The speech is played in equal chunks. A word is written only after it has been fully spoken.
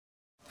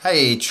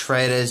Hey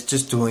traders,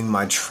 just doing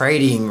my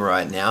trading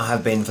right now.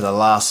 Have been for the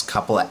last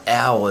couple of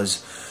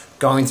hours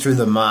going through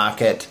the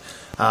market.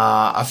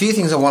 A few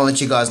things I want to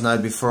let you guys know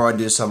before I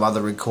do some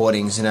other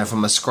recordings,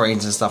 from my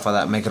screens and stuff like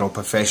that, make it all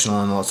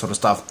professional and all that sort of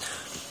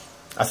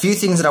stuff. A few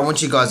things that I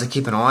want you guys to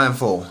keep an eye on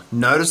for.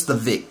 Notice the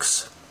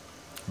VIX.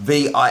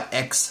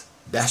 VIX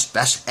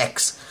dash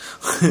X.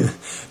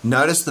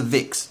 Notice the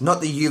VIX, not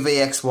the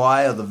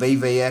UVXY or the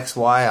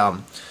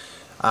VVXY.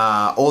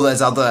 All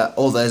those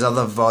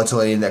other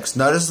volatility index.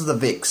 Notice the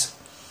VIX.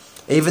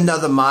 Even though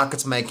the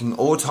market's making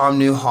all-time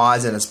new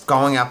highs and it's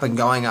going up and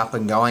going up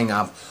and going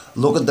up,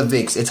 look at the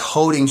VIX. It's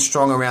holding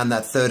strong around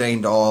that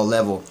 $13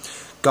 level.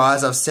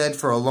 Guys, I've said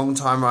for a long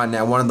time right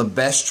now, one of the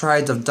best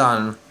trades I've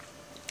done,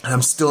 and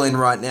I'm still in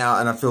right now,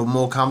 and I feel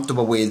more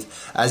comfortable with,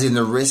 as in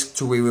the risk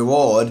to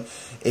reward,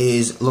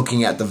 is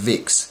looking at the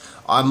VIX.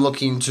 I'm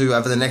looking to,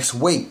 over the next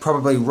week,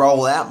 probably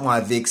roll out my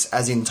VIX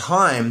as in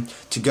time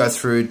to go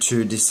through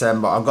to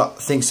December. I've got,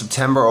 I think,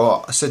 September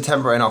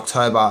and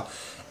October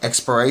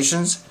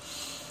expirations.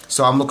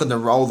 So I'm looking to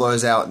roll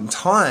those out in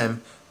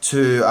time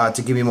to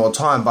give me more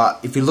time. But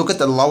if you look at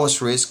the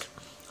lowest risk,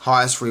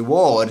 highest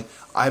reward,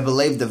 I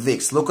believe the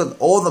VIX. Look at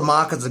all the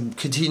markets that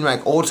continue to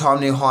make all-time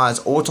new highs,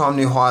 all-time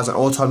new highs, and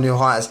all-time new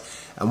highs.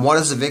 And what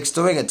is the VIX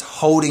doing? It's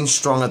holding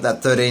strong at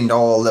that $13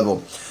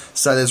 level.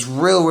 So there's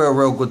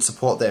real good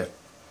support there.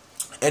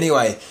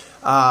 Anyway,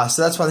 so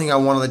that's one thing I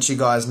want to let you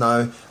guys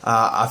know.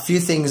 A few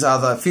things,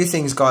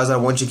 guys, I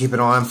want you to keep an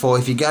eye on for.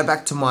 If you go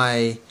back to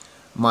my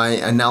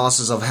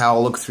analysis of how I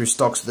look through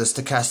stocks, the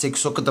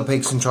stochastics, look at the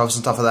peaks and troughs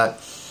and stuff like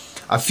that.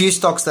 A few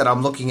stocks that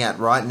I'm looking at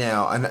right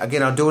now, and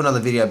again, I'll do another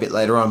video a bit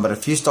later on, but a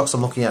few stocks I'm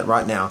looking at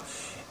right now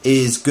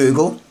is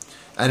Google,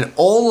 and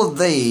all of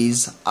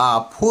these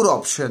are put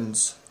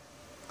options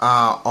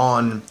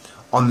on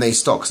these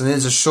stocks, and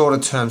there's a shorter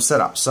term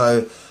setup.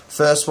 So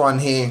first one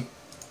here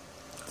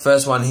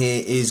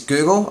is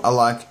Google. I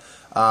like.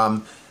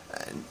 Now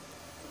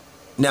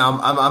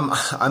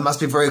I must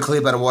be very clear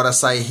about what I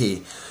say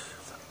here.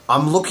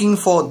 I'm looking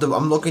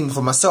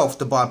for myself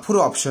to buy put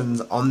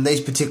options on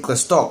these particular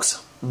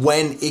stocks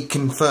when it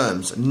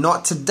confirms,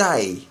 not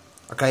today.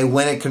 Okay,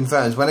 when it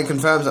confirms. When it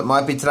confirms, it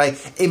might be today.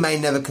 It may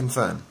never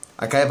confirm.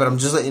 Okay, but I'm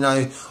just letting you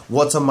know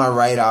what's on my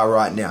radar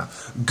right now.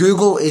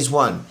 Google is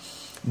one.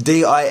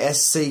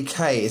 DISCK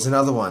is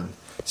another one.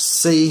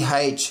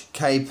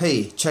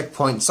 CHKP,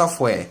 Checkpoint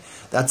Software,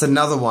 that's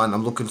another one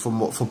I'm looking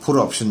for put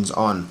options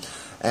on,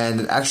 and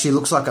it actually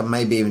looks like it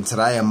may be even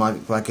today. I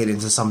might get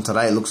into some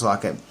today. It looks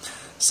like it.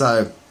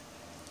 So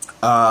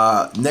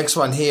next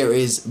one here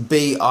is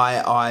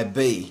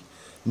BIIB.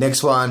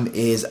 Next one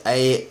is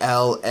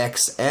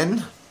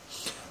ALXN.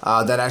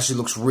 That actually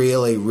looks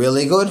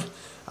really good.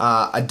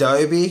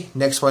 Adobe.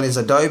 Next one is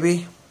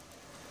Adobe.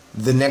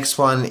 The next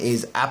one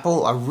is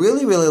Apple. I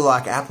really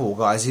like Apple,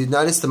 guys. You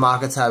notice the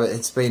markets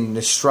it's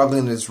been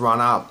struggling to run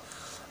up.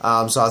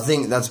 So I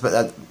think I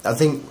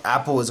think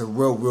Apple is a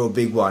real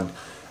big one.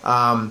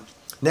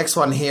 Next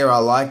one here I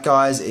like,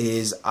 guys,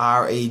 is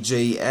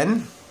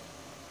REGN.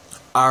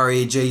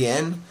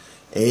 REGN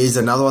is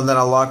another one that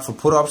I like for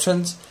put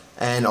options.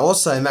 And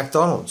also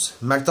McDonald's.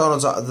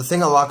 McDonald's, the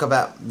thing I like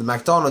about the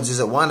McDonald's is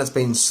that one, it's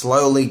been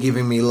slowly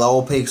giving me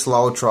lower peaks,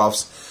 lower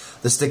troughs.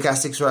 The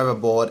stochastics are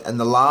overbought, and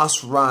the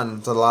last run,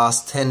 the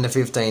last $10 to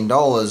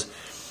 $15,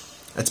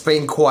 it's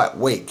been quite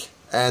weak,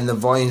 and the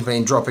volume's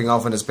been dropping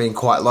off, and it's been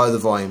quite low, the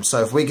volume.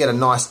 So if we get a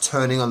nice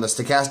turning on the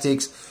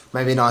stochastics,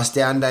 maybe a nice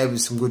down day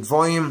with some good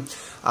volume,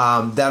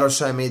 that'll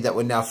show me that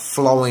we're now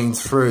flowing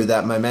through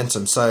that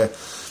momentum. So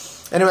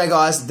anyway,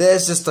 guys,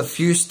 there's just a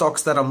few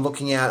stocks that I'm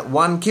looking at.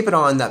 One, keep an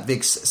eye on that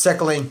VIX.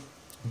 Secondly,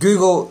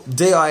 Google,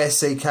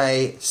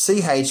 DISCK,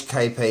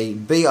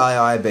 CHKP,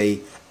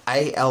 BIIB,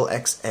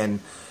 ALXN,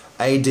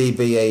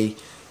 ADBE,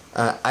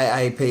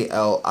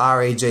 AAPL,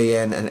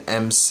 REGN, and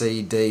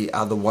MCD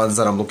are the ones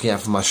that I'm looking at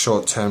for my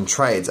short-term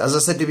trades. As I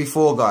said to you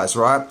before, guys,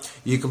 right?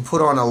 You can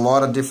put on a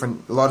lot of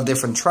different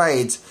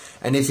trades,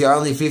 and if you're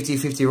only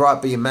 50-50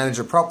 right, but you manage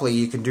it properly,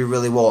 you can do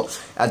really well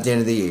at the end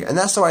of the year. And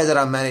that's the way that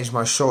I manage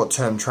my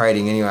short-term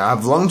trading. Anyway, I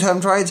have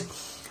long-term trades,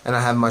 and I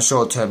have my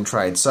short-term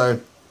trades. So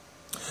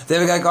there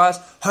we go, guys.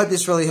 Hope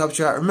this really helped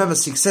you out. Remember,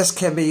 success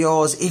can be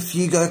yours if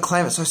you go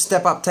claim it. So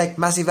step up, take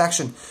massive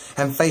action,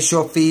 and face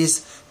your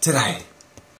fears today.